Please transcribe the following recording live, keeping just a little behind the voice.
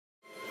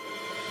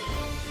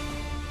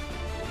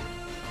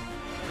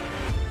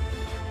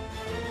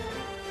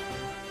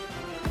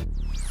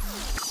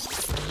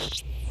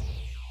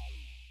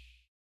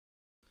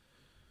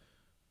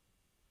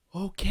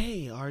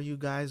Okay, are you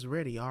guys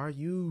ready? Are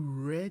you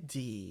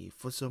ready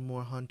for some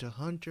more Hunter x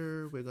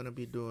Hunter? We're gonna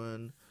be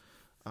doing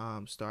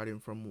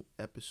starting from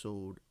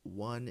episode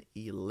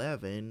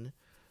 111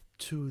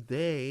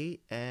 today,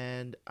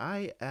 and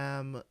I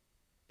am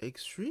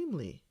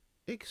extremely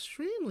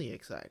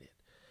excited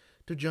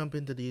to jump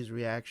into these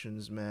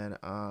reactions, man.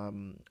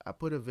 I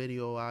put a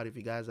video out. If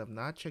you guys have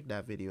not checked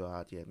that video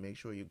out yet, make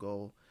sure you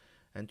go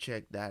and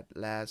check that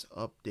last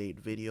update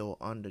video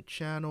on the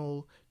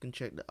channel. You can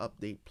check the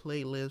update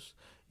playlist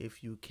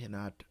if you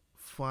cannot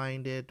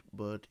find it,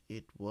 but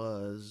it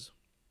was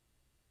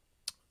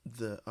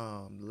the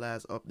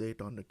last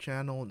update on the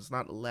channel. It's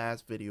not the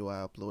last video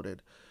I uploaded,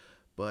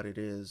 but it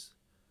is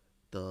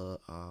the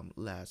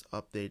last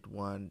update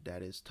one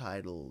that is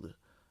titled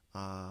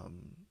updates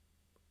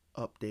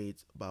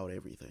about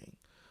everything.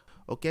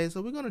 Okay,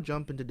 so we're gonna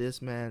jump into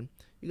this, man.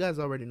 You guys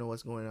already know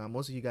what's going on.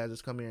 Most of you guys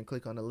just come here and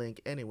click on the link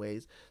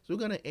anyways. So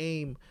we're gonna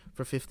aim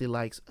for 50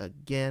 likes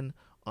again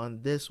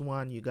on this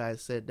one. You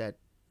guys said that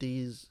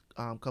these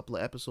couple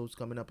of episodes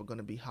coming up are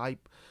gonna be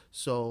hype,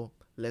 so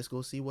let's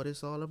go see what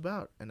it's all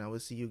about, and I will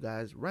see you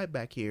guys right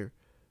back here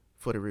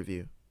for the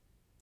review.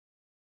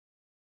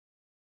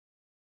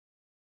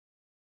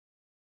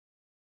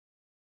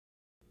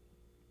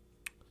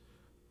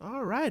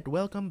 All right,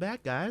 welcome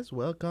back, guys.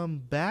 Welcome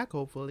back.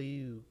 Hopefully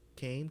you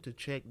came to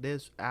check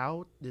this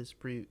out, this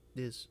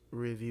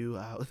review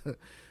out.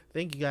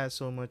 Thank you guys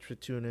so much for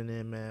tuning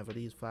in, man, for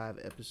these 5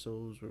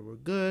 episodes where we're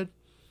good.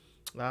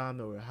 There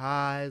were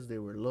highs,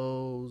 there were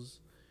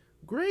lows.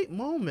 Great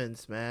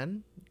moments,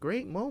 man.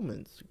 Great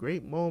moments.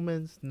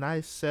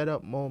 Nice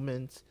setup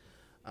moments.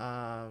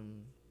 It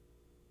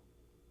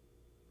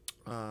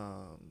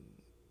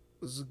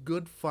was a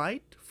good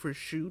fight for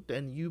Shoot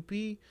and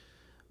Youpi.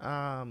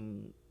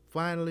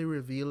 Finally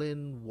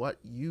revealing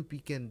what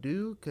Youpi can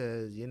do,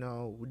 because we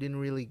never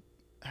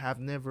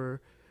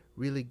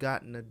really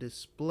gotten a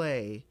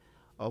display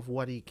of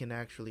what he can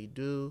actually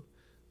do.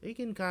 He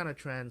can kind of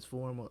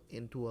transform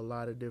into a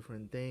lot of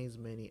different things,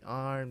 many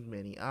arms,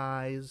 many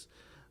eyes.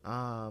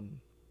 I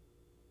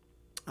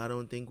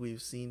don't think we've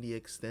seen the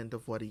extent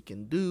of what he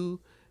can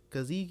do,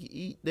 because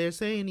they're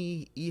saying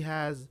he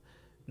has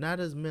not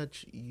as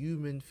much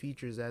human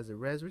features as the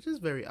rest, which is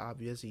very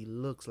obvious. He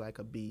looks like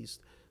a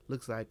beast,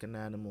 looks like an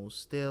animal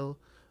still.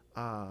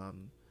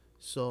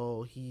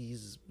 So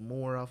he's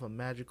more of a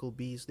magical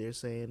beast, they're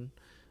saying.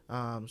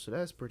 So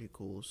that's pretty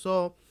cool.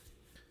 So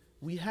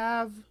we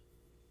have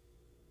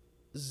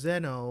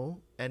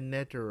Zeno and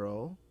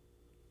Netero.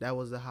 That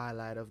was the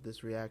highlight of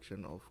this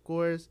reaction, of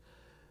course.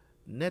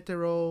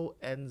 Netero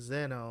and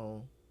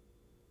Zeno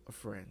are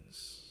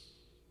friends.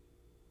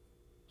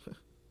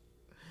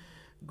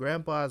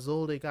 Grandpa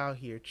Zoldyck out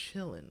here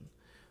chilling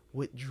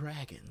with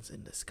dragons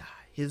in the sky.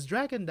 His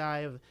dragon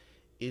dive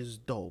is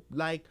dope.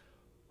 Like,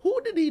 who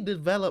did he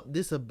develop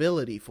this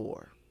ability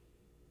for?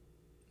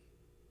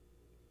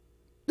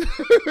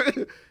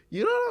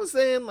 You know what I'm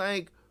saying?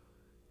 Like,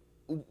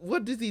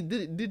 what did he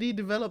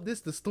develop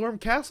this to storm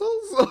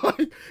castles?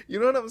 Like, you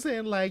know what I'm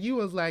saying? Like, he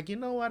was like, you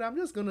know what, I'm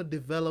just gonna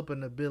develop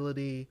an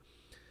ability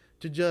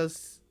to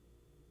just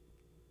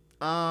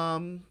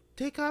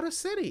take out a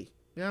city.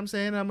 You know what I'm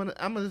saying? I'm an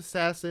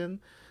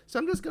assassin, so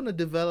I'm just gonna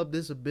develop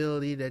this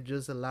ability that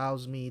just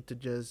allows me to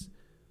just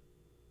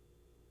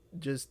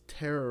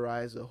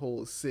terrorize a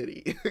whole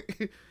city.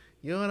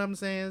 You know what I'm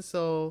saying?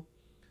 So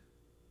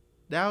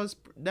that was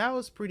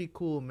pretty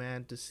cool,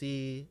 man, to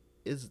see.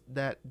 Is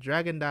that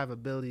dragon dive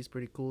ability is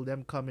pretty cool.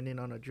 Them coming in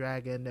on a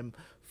dragon, them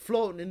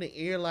floating in the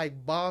air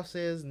like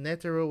bosses.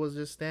 Netero was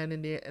just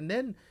standing there, and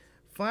then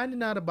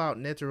finding out about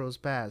Netero's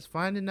past,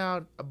 finding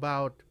out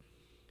about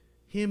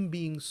him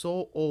being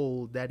so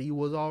old that he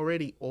was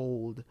already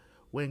old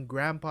when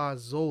Grandpa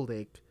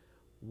Zoldyck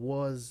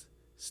was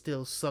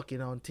still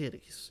sucking on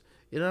titties.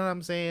 You know what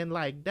I'm saying?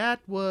 Like,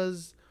 that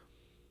was,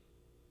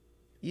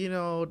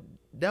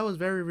 that was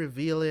very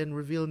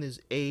revealing his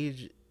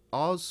age,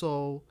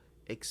 also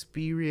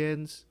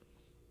experience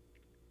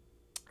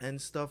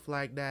and stuff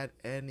like that.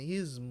 And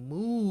his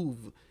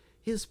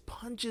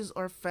punches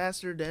are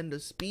faster than the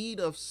speed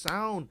of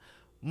sound.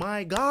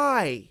 My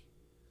guy,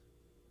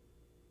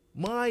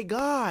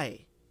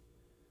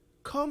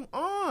 come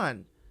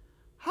on.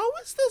 How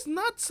is this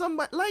not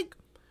somebody? Like,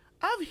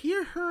 I've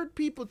heard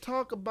people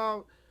talk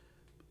about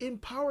in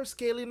power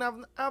scaling.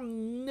 I've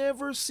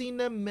never seen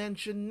them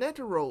mention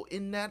Netero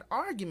in that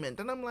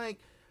argument, and I'm like,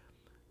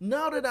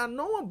 now that I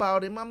know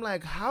about him, I'm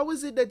like, how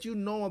is it that you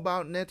know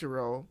about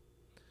Netero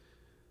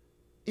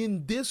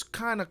in this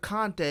kind of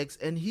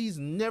context, and he's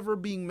never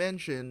being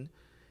mentioned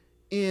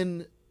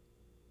in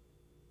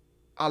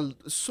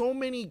so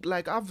many?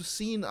 Like, I've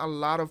seen a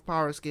lot of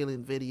power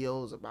scaling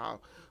videos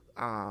about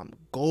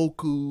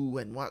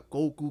Goku and what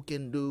Goku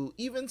can do,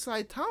 even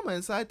Saitama,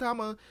 and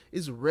Saitama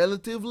is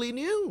relatively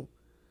new.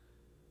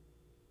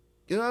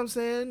 You know what I'm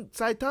saying?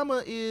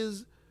 Saitama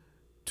is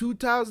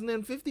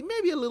 2050,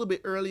 maybe a little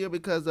bit earlier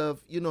because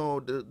of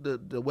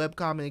the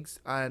webcomics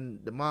and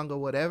the manga,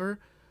 whatever,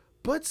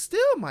 but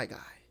still, my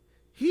guy,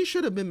 he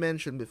should have been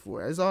mentioned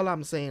before. That's all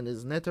I'm saying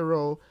is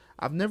Netero.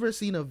 I've never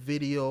seen a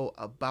video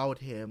about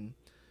him,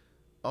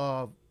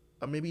 or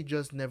maybe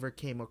just never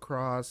came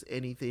across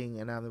anything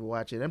and I never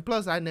watched it. And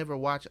plus, I never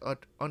watched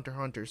Hunter x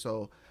Hunter,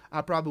 so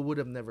I probably would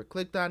have never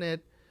clicked on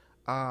it.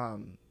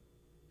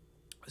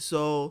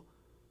 So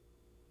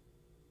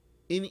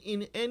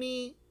in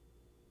any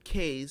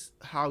case,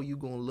 how you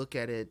gonna look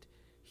at it,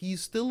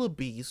 he's still a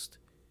beast.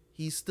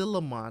 He's still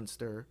a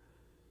monster,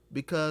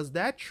 because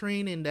that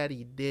training that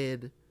he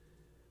did,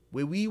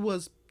 where we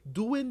was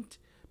doing,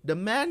 the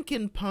man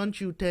can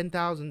punch you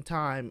 10,000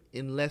 times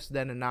in less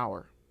than an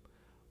hour.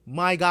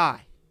 My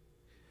guy,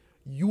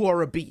 you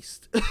are a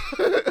beast.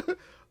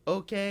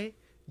 Okay,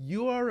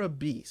 you are a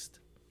beast.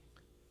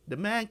 The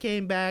man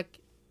came back,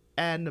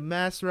 and the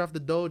master of the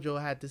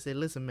dojo had to say,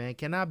 listen, man,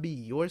 can I be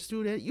your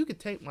student? You could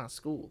take my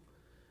school.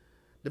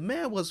 The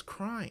man was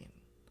crying.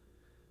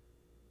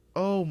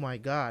 Oh my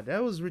God,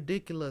 that was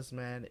ridiculous,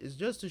 man. It's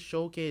just to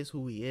showcase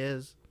who he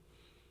is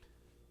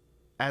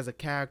as a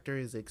character,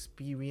 his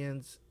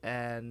experience,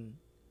 and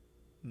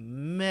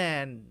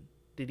man,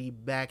 did he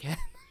backhand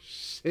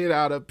shit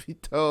out of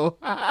pitou.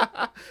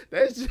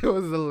 That shit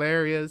was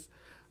hilarious.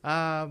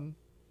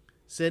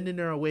 Sending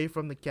her away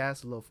from the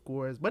castle, of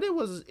course, but it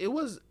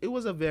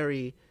was a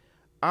very,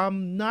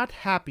 I'm not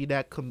happy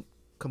that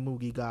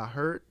Komugi got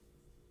hurt.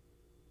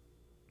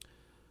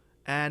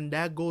 And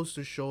that goes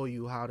to show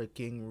you how the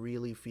king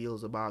really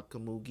feels about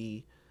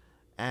Komugi.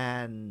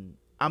 And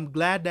I'm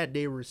glad that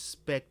they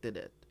respected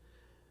it.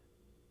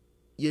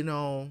 You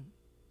know,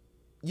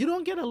 you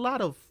don't get a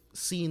lot of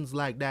scenes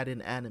like that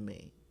in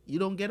anime. You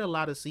don't get a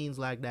lot of scenes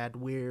like that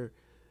where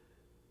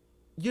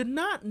you're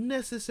not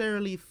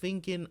necessarily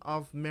thinking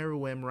of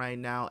Meruem right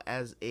now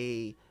as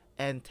a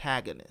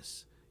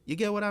antagonist. You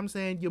get what I'm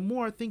saying? You're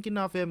more thinking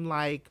of him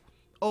like,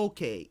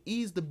 okay,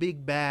 he's the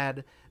big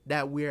bad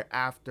that we're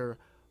after,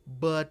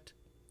 but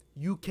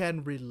you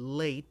can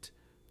relate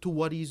to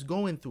what he's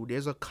going through.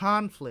 There's a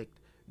conflict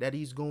that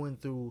he's going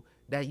through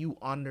that you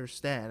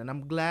understand. And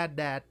I'm glad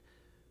that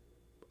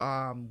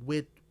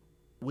with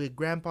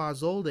Grandpa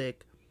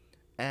Zoldyck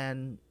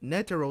and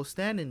Netero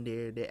standing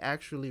there, they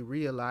actually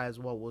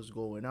realized what was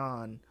going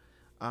on,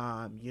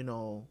 you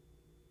know,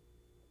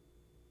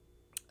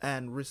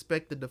 and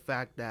respected the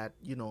fact that,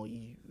 you know,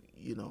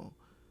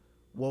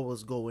 what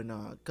was going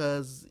on.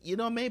 Because, you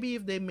know, maybe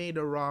if they made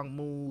a wrong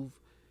move,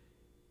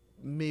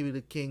 maybe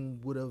the king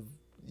would have,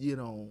 you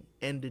know,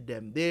 ended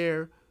them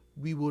there.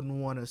 We wouldn't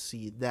want to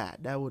see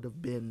that. That would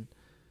have been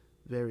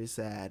very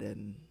sad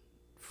and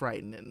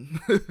frightening,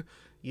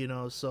 you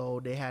know, so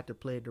they had to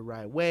play it the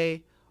right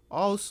way.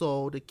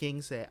 Also, the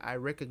king said, I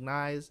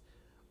recognize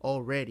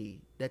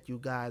already that you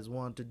guys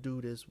want to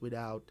do this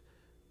without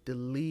the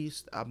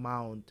least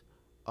amount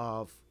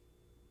of,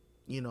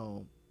 you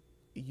know,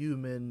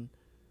 human,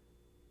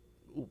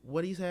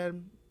 what he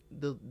said,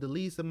 the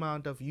least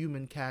amount of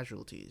human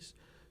casualties.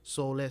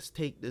 So let's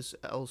take this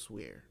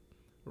elsewhere,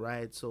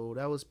 right? So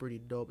that was pretty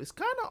dope. It's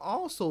kind of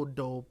also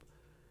dope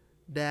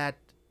that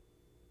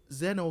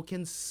Zeno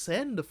can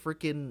send the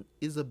freaking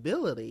his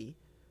ability.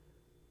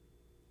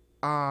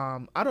 I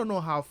don't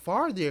know how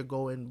far they're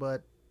going,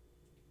 but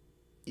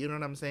you know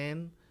what I'm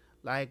saying?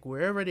 Like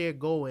wherever they're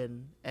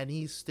going, and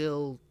he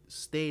still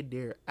stayed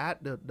there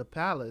at the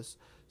palace.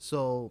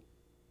 So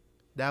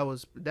that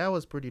was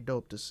pretty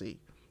dope to see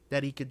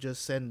that he could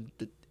just send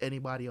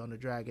anybody on the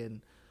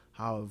dragon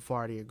however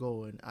far they're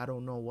going. I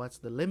don't know what's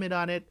the limit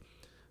on it,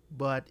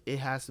 but it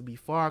has to be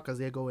far because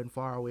they're going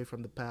far away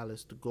from the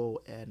palace to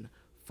go and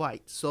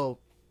fight. So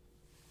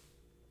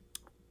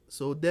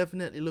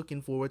definitely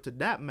looking forward to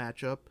that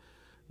matchup,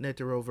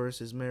 Netero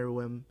versus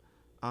Meruem.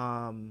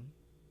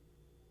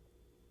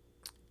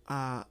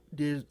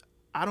 There's,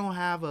 I don't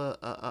have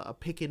a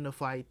pick in the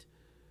fight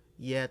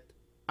yet.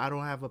 I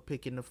don't have a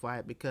pick in the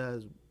fight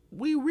because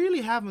we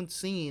really haven't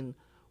seen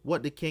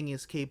what the king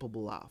is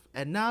capable of.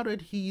 And now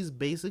that he's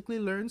basically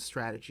learned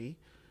strategy,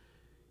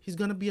 he's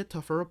going to be a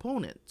tougher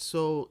opponent.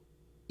 So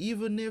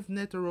even if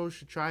Netero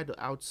should try to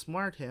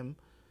outsmart him,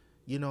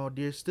 you know,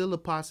 there's still a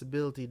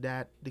possibility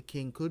that the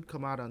king could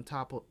come out on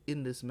top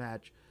in this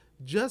match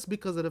just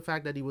because of the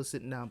fact that he was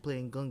sitting down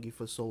playing Gungi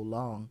for so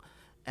long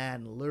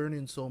and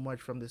learning so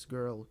much from this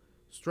girl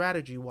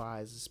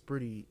strategy-wise is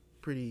pretty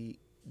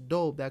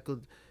dope. That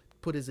could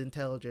put his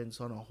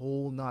intelligence on a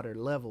whole nother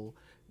level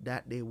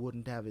that they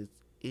wouldn't have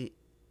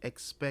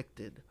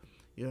expected.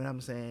 You know what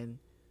I'm saying?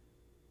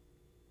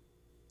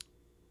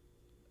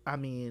 I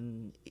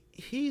mean,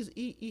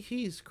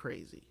 he's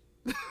crazy.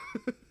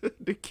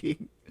 The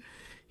king,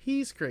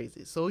 he's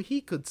crazy. So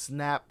he could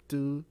snap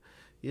too.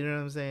 You know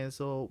what I'm saying?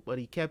 So, but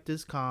he kept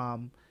his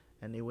calm,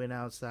 and they went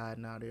outside.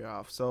 Now they're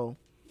off. So,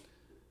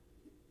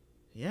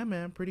 yeah,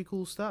 man, pretty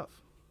cool stuff.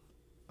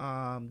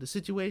 The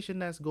situation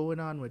that's going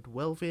on with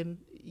Welfin,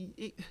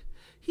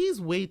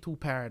 he's way too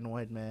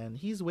paranoid, man.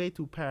 He's way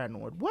too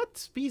paranoid. What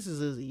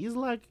species is he? He's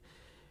like,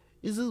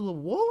 is it a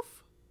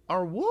wolf?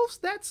 Are wolves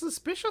that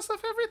suspicious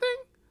of everything?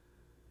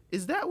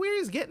 Is that where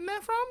he's getting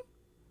that from?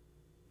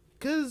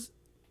 Because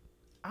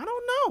I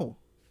don't know.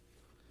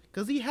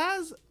 Because he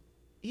has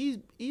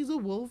he's a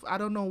wolf. I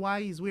don't know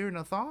why he's wearing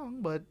a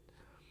thong, but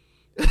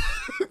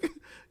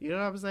you know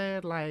what I'm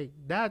saying? Like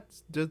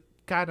that's just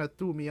kind of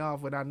threw me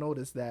off when I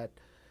noticed that.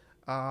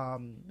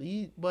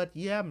 But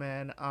yeah,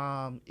 man.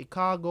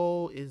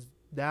 Ikago is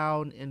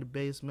down in the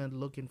basement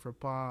looking for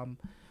Palm,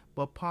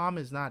 but Palm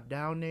is not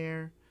down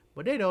there.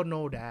 But they don't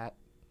know that.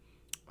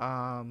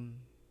 Um,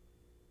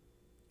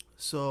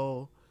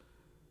 so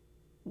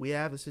we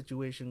have a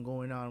situation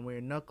going on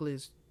where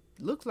Knuckles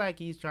looks like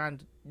he's trying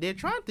to. They're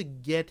trying to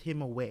get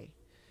him away,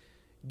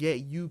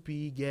 get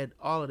Youpi, get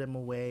all of them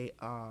away.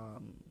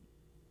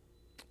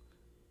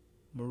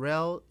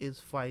 Morel is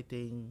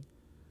fighting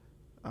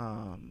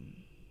um,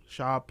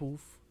 Pouf.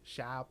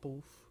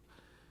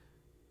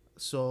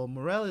 So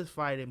Morel is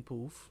fighting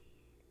Pouf,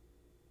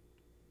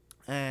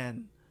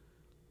 and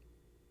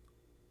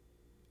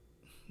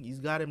he's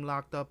got him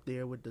locked up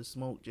there with the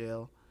smoke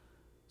gel.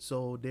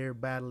 So they're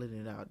battling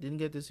it out. Didn't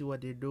get to see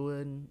what they're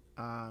doing.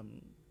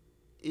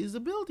 His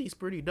ability is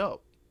pretty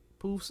dope.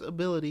 Poof's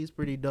ability is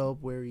pretty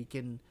dope, where he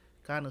can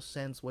kind of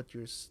sense what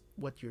you're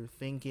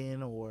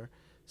thinking, or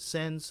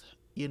sense,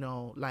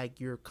 like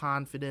your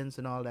confidence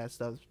and all that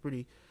stuff. It's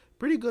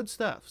pretty good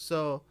stuff.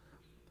 So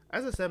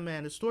as I said,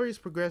 man, the story is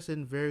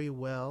progressing very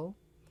well.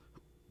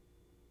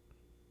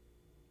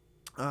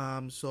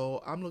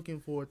 So I'm looking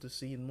forward to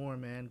seeing more,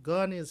 man.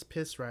 Gun is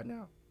pissed right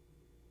now.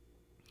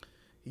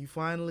 He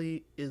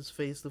finally is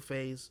face to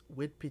face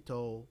with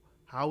Pitou.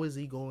 How is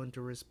he going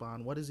to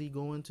respond? What is he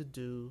going to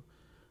do?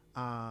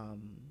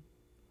 Um,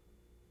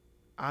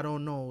 I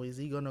don't know. Is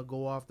he gonna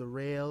go off the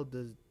rail?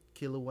 Does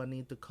Killua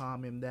need to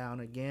calm him down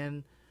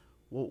again?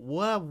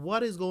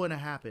 What is going to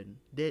happen?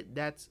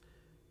 That's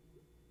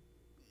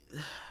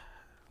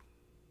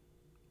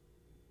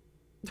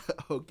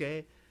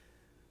okay.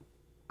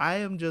 I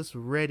am just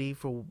ready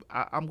for.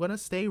 I'm gonna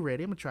stay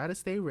ready. I'm gonna try to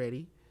stay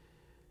ready.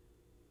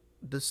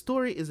 The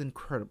story is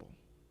incredible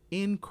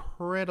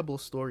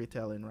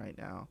storytelling right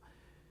now.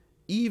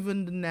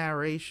 Even the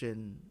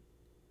narration,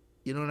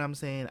 you know what I'm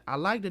saying? I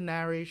like the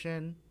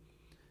narration.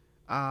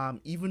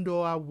 Even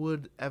though I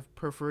would have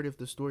preferred if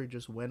the story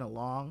just went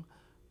along,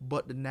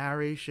 but the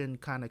narration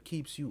kind of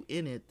keeps you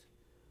in it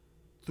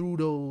through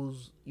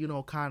those,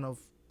 kind of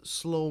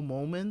slow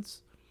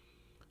moments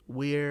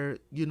where,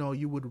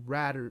 you would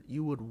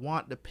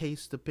want the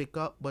pace to pick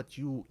up, but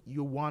you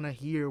want to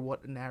hear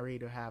what the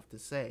narrator have to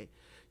say.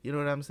 You know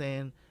what I'm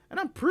saying? And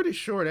I'm pretty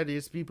sure that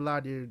there's people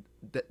out there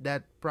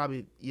that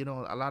probably,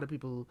 a lot of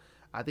people.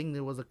 I think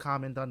there was a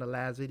comment on the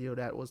last video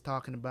that was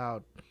talking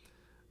about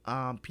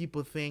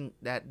people think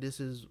that this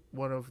is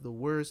one of the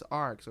worst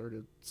arcs, or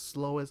the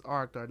slowest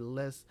arc, or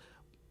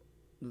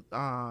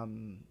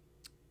um,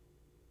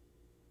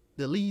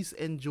 the least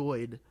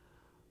enjoyed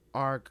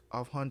arc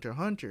of Hunter x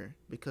Hunter,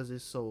 because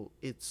it's slow.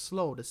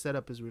 The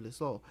setup is really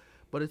slow.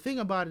 But the thing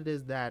about it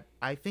is that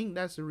I think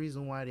that's the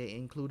reason why they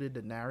included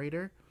the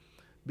narrator,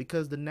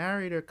 because the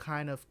narrator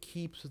kind of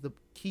keeps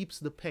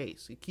the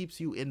pace. It keeps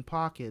you in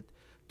pocket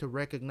to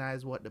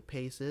recognize what the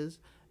pace is,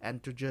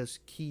 and to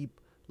just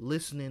keep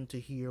listening to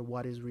hear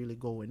what is really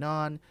going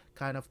on,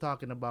 kind of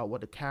talking about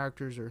what the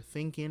characters are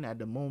thinking at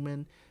the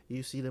moment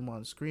you see them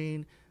on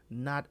screen.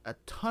 Not a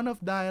ton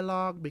of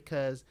dialogue,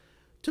 because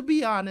to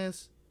be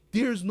honest,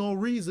 there's no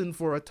reason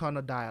for a ton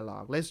of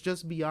dialogue. Let's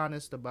just be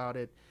honest about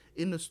it.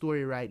 In the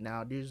story right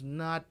now, there's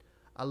not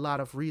a lot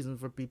of reason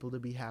for people to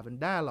be having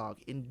dialogue.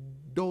 In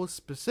those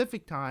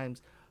specific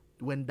times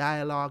when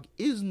dialogue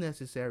is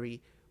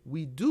necessary,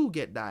 we do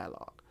get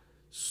dialogue.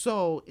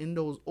 So in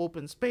those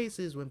open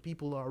spaces when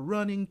people are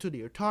running to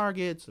their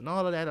targets and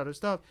all of that other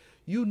stuff,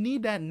 you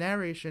need that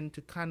narration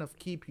to kind of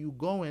keep you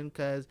going,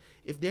 because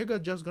if they're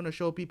just going to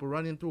show people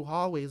running through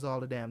hallways all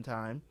the damn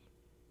time,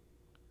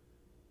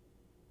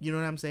 you know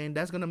what I'm saying,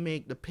 that's going to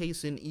make the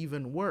pacing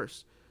even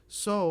worse.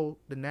 So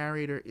the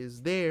narrator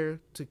is there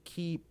to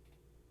keep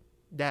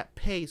that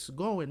pace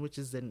going, which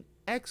is an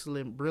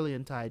excellent,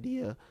 brilliant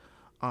idea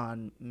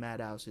on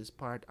Madhouse's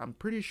part. I'm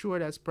pretty sure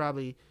that's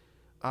probably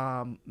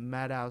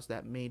Madhouse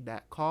that made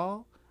that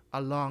call,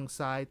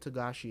 alongside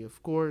Togashi,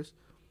 of course,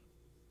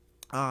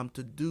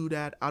 to do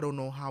that. I don't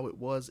know how it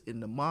was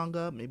in the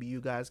manga. Maybe you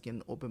guys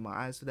can open my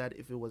eyes to that,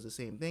 if it was the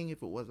same thing,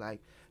 if it was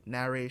like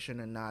narration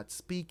and not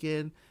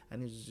speaking,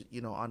 and it's,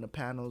 on the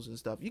panels and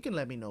stuff. You can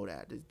let me know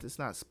that. It's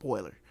not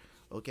spoiler,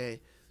 okay?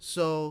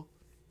 So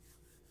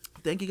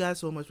thank you guys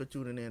so much for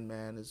tuning in,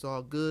 man. It's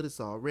all good. It's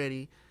all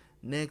ready.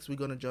 Next, we're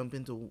going to jump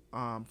into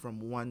from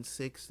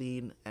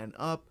 116 and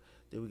up.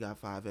 Then we got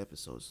 5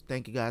 episodes.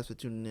 Thank you guys for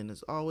tuning in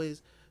as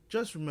always.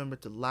 Just remember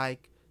to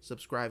like,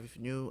 subscribe if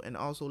you're new, and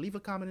also leave a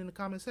comment in the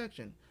comment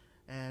section.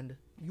 And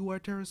you are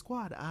Terra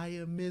Squad. I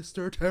am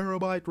Mr.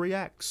 Terabyt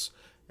Reacts.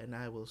 And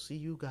I will see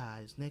you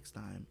guys next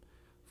time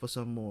for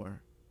some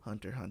more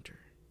Hunter x Hunter.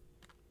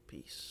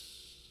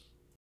 Peace.